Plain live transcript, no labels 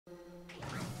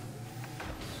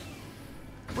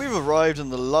We've arrived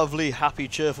in the lovely, happy,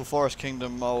 cheerful Forest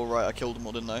Kingdom. Oh, right, I killed them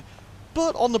all, didn't I?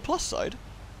 But on the plus side...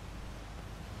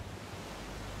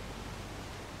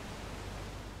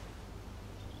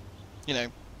 you know...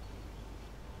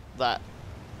 that.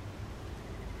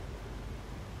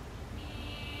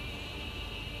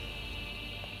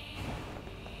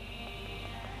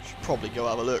 Should probably go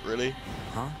have a look, really.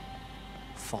 Huh?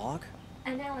 Fog?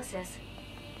 Analysis.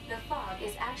 The fog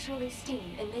is actually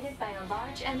steam emitted by a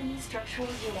large enemy structural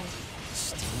unit.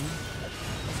 Steam?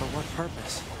 For what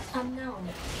purpose? Unknown.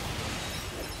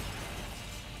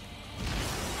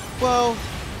 Well,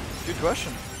 good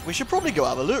question. We should probably go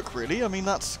have a look, really. I mean,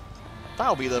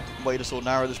 that'll be the way to sort of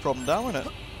narrow this problem down, won't it?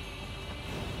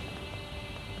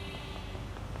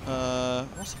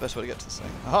 What's the best way to get to this thing?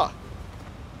 Aha!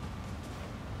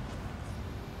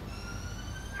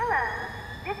 Hello,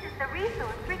 this is the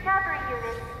Resource Recovery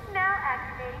Unit, now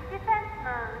activating defense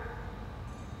mode.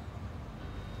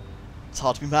 It's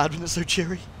hard to be mad when it's so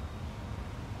cheery.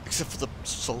 Except for the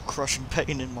soul-crushing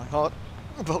pain in my heart.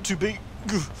 About to be...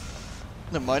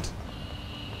 Never mind.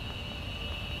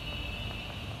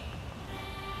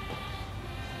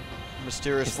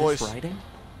 Mysterious voice. Is this writing?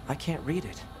 I can't read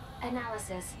it.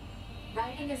 Analysis.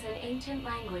 Writing is an ancient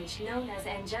language known as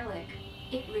angelic.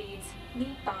 It reads,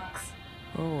 meat box.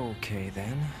 Okay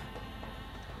then.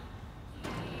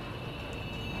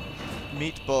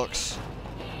 Meat box.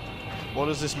 What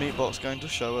is this meat box going to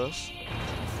show us?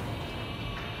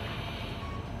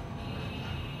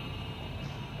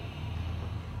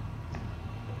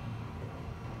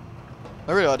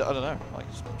 I don't know. Like,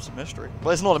 it's a mystery.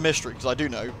 Well, it's not a mystery, because I do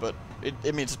know, but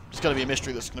it means it's going to be a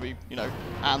mystery that's going to be, you know,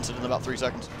 answered in about 3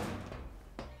 seconds.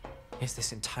 Is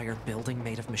this entire building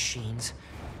made of machines?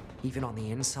 Even on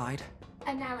the inside?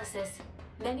 Analysis.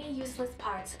 Many useless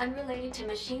parts unrelated to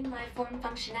machine lifeform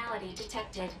functionality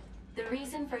detected. The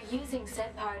reason for using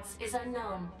said parts is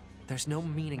unknown. There's no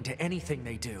meaning to anything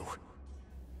they do.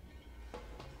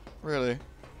 Really?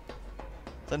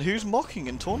 Then who's mocking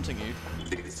and taunting you?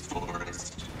 This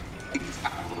forest is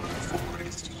our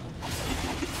forest.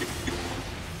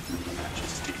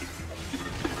 Majesty,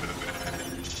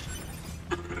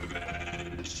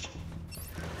 revenge.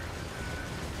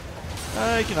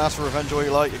 You can ask for revenge all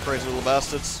you like, you crazy little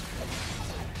bastards.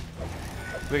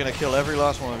 We're gonna kill every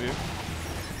last one of you.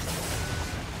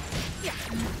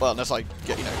 Well, unless I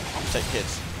get, you know, take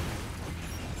kids.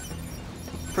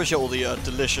 Appreciate all the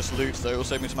delicious loot, though. Will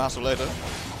save me some hassle later.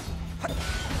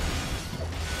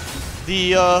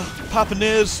 The Papa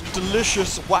NieR's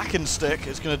delicious whacking stick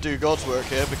is going to do God's work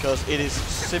here because it is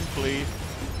simply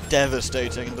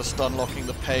devastating. The stun locking,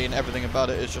 the pain, everything about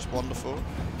it is just wonderful.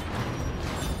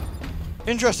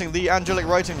 Interesting, the angelic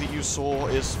writing that you saw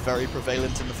is very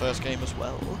prevalent in the first game as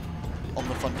well. On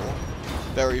the front door.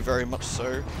 Very, very much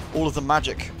so. All of the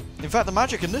magic. In fact, the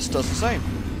magic in this does the same.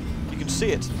 You can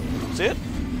see it. See it?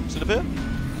 See it appear?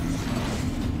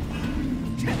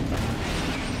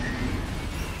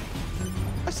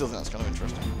 I still think that's kind of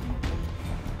interesting.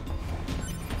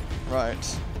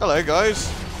 Right. Hello, guys.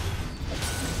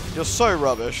 You're so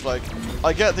rubbish. Like,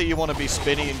 I get that you want to be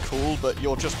spinny and cool, but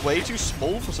you're just way too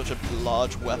small for such a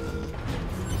large weapon.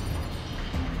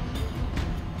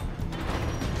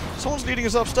 Someone's leading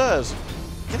us upstairs.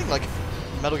 Getting like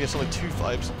Metal Gear Solid 2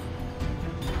 vibes.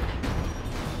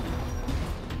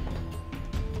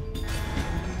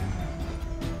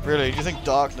 Really? Do you think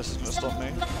darkness is going to stop me?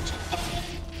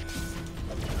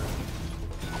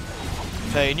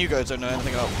 Pain, you guys don't know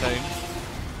anything about pain.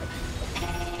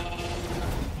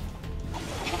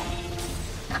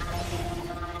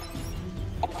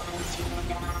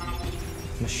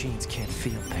 Machines can't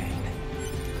feel pain.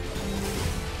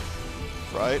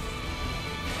 Right.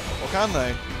 Or can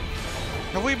they?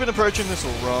 Have we been approaching this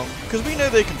all wrong? Because we know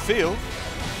they can feel.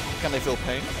 Can they feel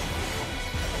pain?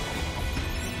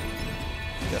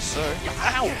 Yes, sir.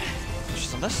 Ow! It's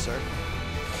just unnecessary.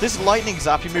 This lightning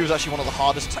zappy move is actually one of the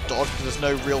hardest to dodge because there's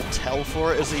no real tell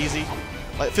for it as easy.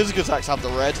 Like, physical attacks have the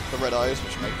red eyes,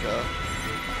 which make,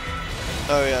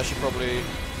 oh yeah, I should probably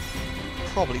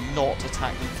not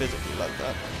attack them physically like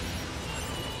that.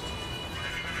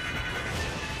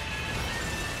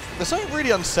 There's something really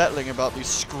unsettling about these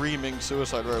screaming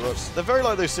suicide robots. They're very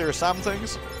like those Serious Sam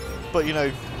things, but you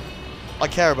know, I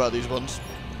care about these ones.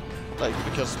 Like,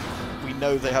 because we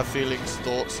know they have feelings,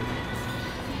 thoughts, and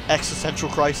existential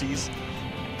crises.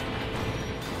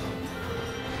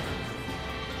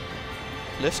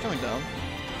 Lift's going down.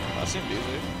 That seemed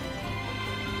easy.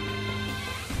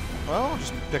 Well, I'll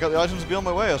just pick up the items and be on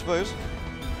my way, I suppose.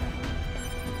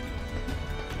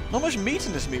 Not much meat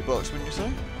in this meat box, wouldn't you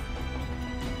say?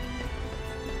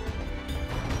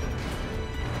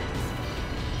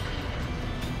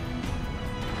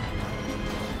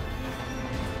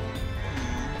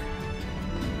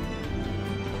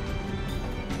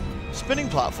 spinning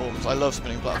platforms. I love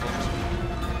spinning platforms.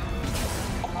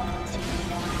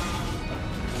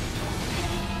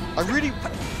 I really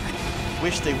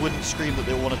wish they wouldn't scream that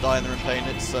they want to die and they're in pain.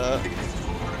 It's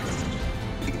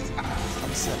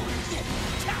unsettling.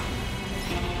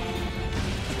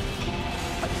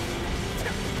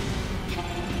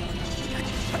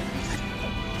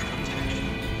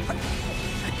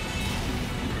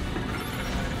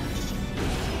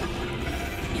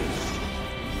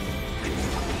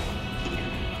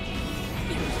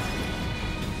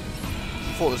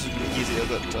 I thought this was going to be easier,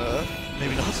 but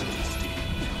maybe not.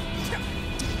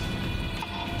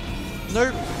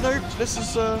 Nope, nope, this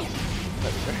is, there we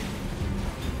go.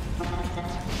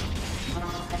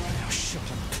 Now shut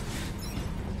up.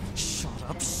 Shut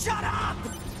up. Shut up!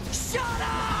 Shut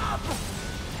up!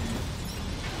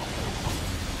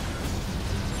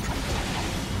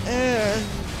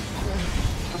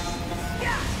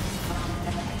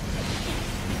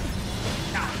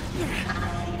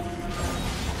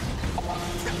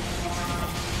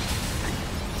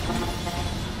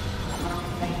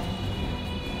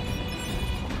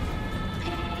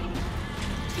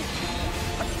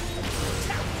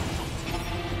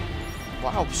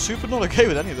 Wow, super not okay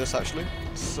with any of this actually.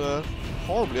 It's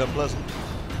horribly unpleasant.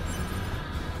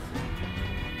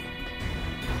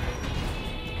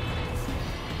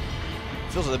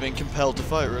 Feels like they're being compelled to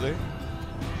fight, really.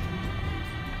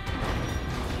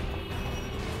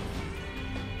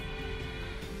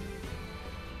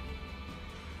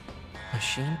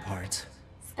 Machine parts.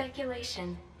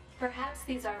 Speculation. Perhaps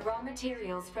these are raw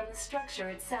materials from the structure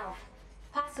itself,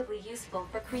 possibly useful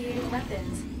for creating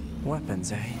weapons.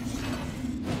 Weapons, eh?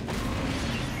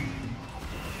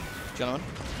 Gentlemen,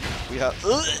 we have.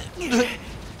 I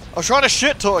was trying to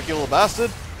shit talk, you little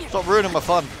bastard. Stop ruining my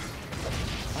fun.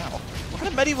 Wow. What kind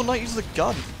of medieval knight uses a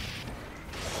gun?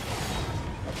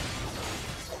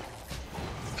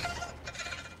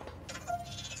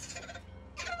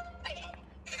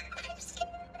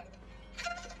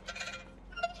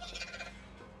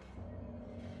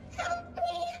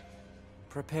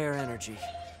 Prepare energy.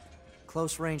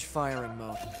 Close range firing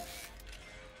mode.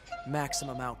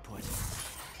 Maximum output.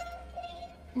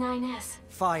 9S.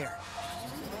 Fire.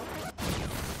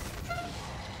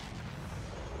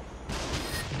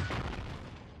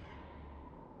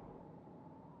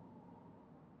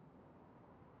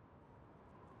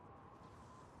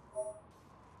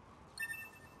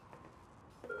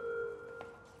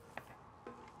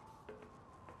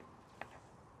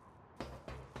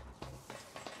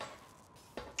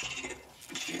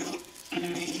 Kill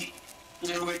me.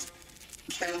 Do it.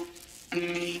 Kill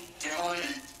me. Do it.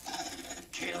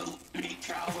 Kill me,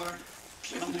 coward.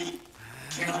 Kill me.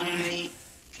 Kill me.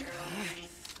 Kill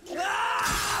me.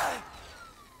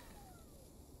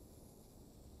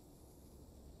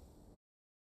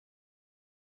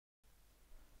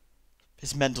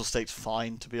 His mental state's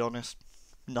fine, to be honest.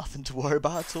 Nothing to worry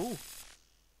about at all.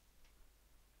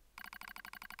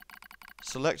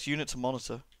 Select unit to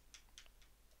monitor.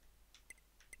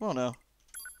 Well, no.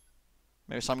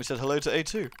 Maybe Sammy said hello to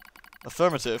A2.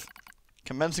 Affirmative.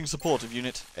 Commencing support of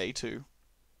unit A2.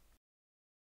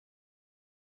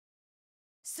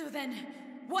 So then,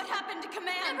 what happened to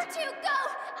command? Number 2, go!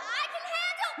 I can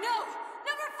handle... No!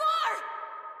 Number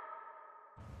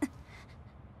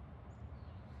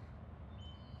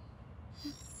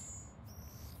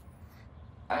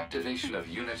 4! Activation of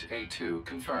Unit A2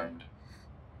 confirmed.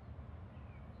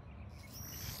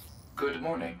 Good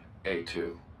morning,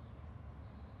 A2.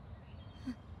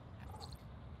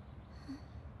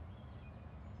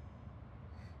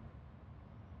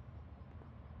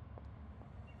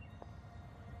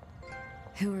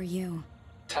 Who are you?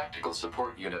 Tactical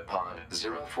Support Unit Pod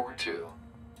 042.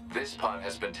 This pod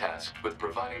has been tasked with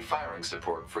providing firing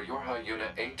support for Yorha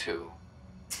Unit A2.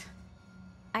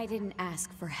 I didn't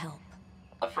ask for help.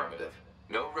 Affirmative.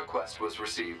 No request was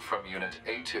received from Unit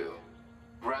A2.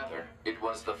 Rather, it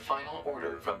was the final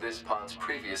order from this pod's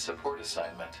previous support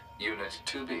assignment, Unit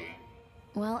 2B.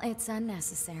 Well, it's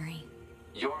unnecessary.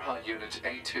 Yorha Unit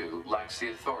A2 lacks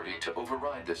the authority to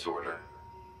override this order.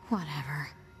 Whatever.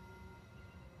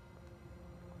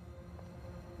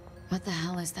 What the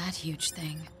hell is that huge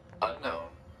thing? Unknown.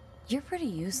 You're pretty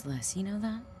useless, you know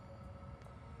that?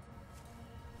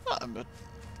 An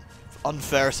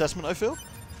unfair assessment, I feel.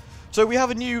 So we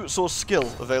have a new source skill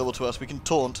available to us. We can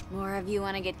taunt. More of you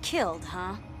want to get killed,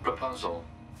 huh? Proposal.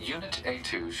 Unit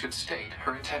A2 should state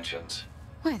her intentions.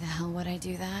 Why the hell would I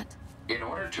do that? In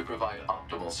order to provide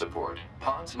optimal support,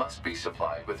 pods must be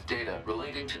supplied with data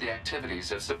relating to the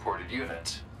activities of supported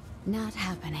units. Not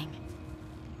happening.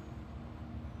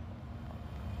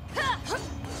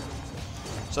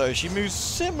 So she moves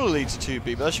similarly to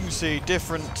 2B, but as you can see,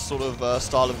 different sort of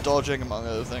style of dodging, among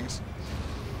other things.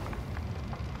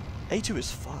 A2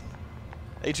 is fun.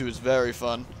 A2 is very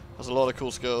fun. Has a lot of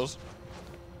cool skills.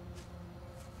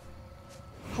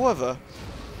 However,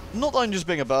 not that I'm just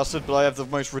being a bastard, but I have the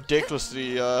most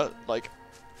ridiculously, like,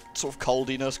 sort of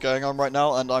coldiness going on right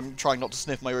now, and I'm trying not to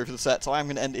sniff my way through the set, so I am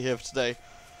going to end it here for today.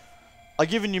 I've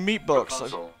given you meat box.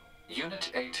 Proposal.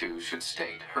 Unit A2 should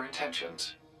state her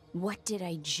intentions. What did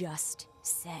I just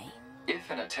say? If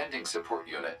an attending support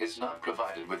unit is not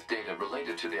provided with data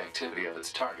related to the activity of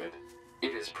its target,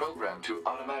 it is programmed to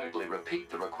automatically repeat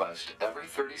the request every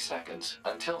 30 seconds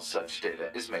until such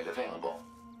data is made available.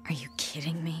 Are you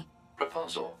kidding me?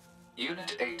 Proposal.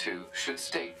 Unit A2 should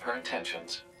state her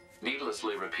intentions.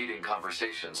 Needlessly repeating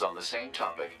conversations on the same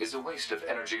topic is a waste of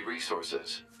energy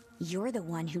resources. You're the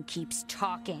one who keeps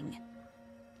talking.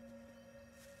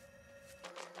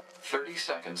 30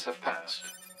 seconds have passed.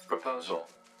 Proposal.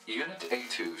 Unit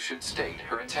A2 should state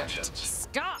her intentions.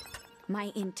 Stop!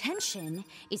 My intention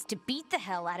is to beat the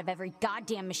hell out of every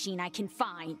goddamn machine I can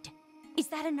find. Is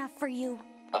that enough for you?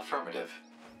 Affirmative.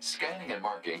 Scanning and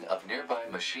marking of nearby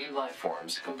machine life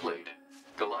forms complete.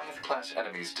 Goliath-class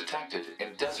enemies detected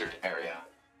in desert area.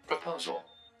 Proposal.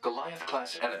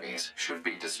 Goliath-class enemies should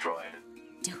be destroyed.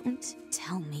 Don't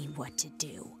tell me what to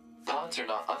do. Pods are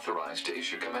not authorized to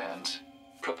issue commands.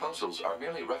 Proposals are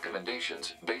merely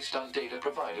recommendations based on data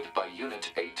provided by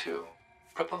Unit A2.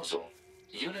 Proposal.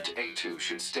 Unit A2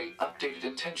 should state updated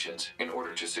intentions in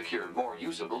order to secure more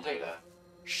usable data.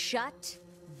 Shut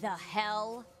the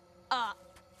hell up.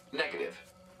 Negative.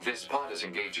 This pod is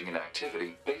engaging in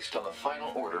activity based on the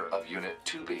final order of Unit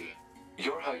 2B.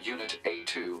 Yorha Unit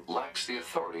A2 lacks the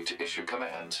authority to issue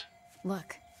commands.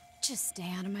 Look, just stay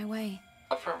out of my way.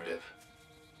 Affirmative.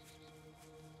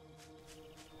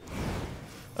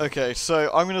 Okay, so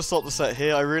I'm going to stop the set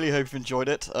here. I really hope you've enjoyed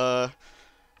it. I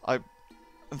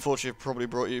unfortunately probably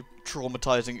brought you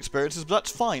traumatizing experiences, but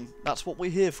that's fine. That's what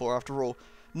we're here for, after all.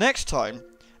 Next time,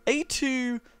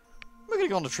 A2... We're going to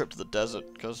go on a trip to the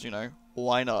desert, because, you know,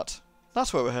 why not?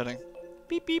 That's where we're heading.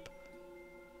 Beep, beep.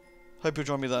 Hope you'll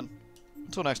join me then.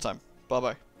 Until next time.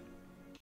 Bye-bye.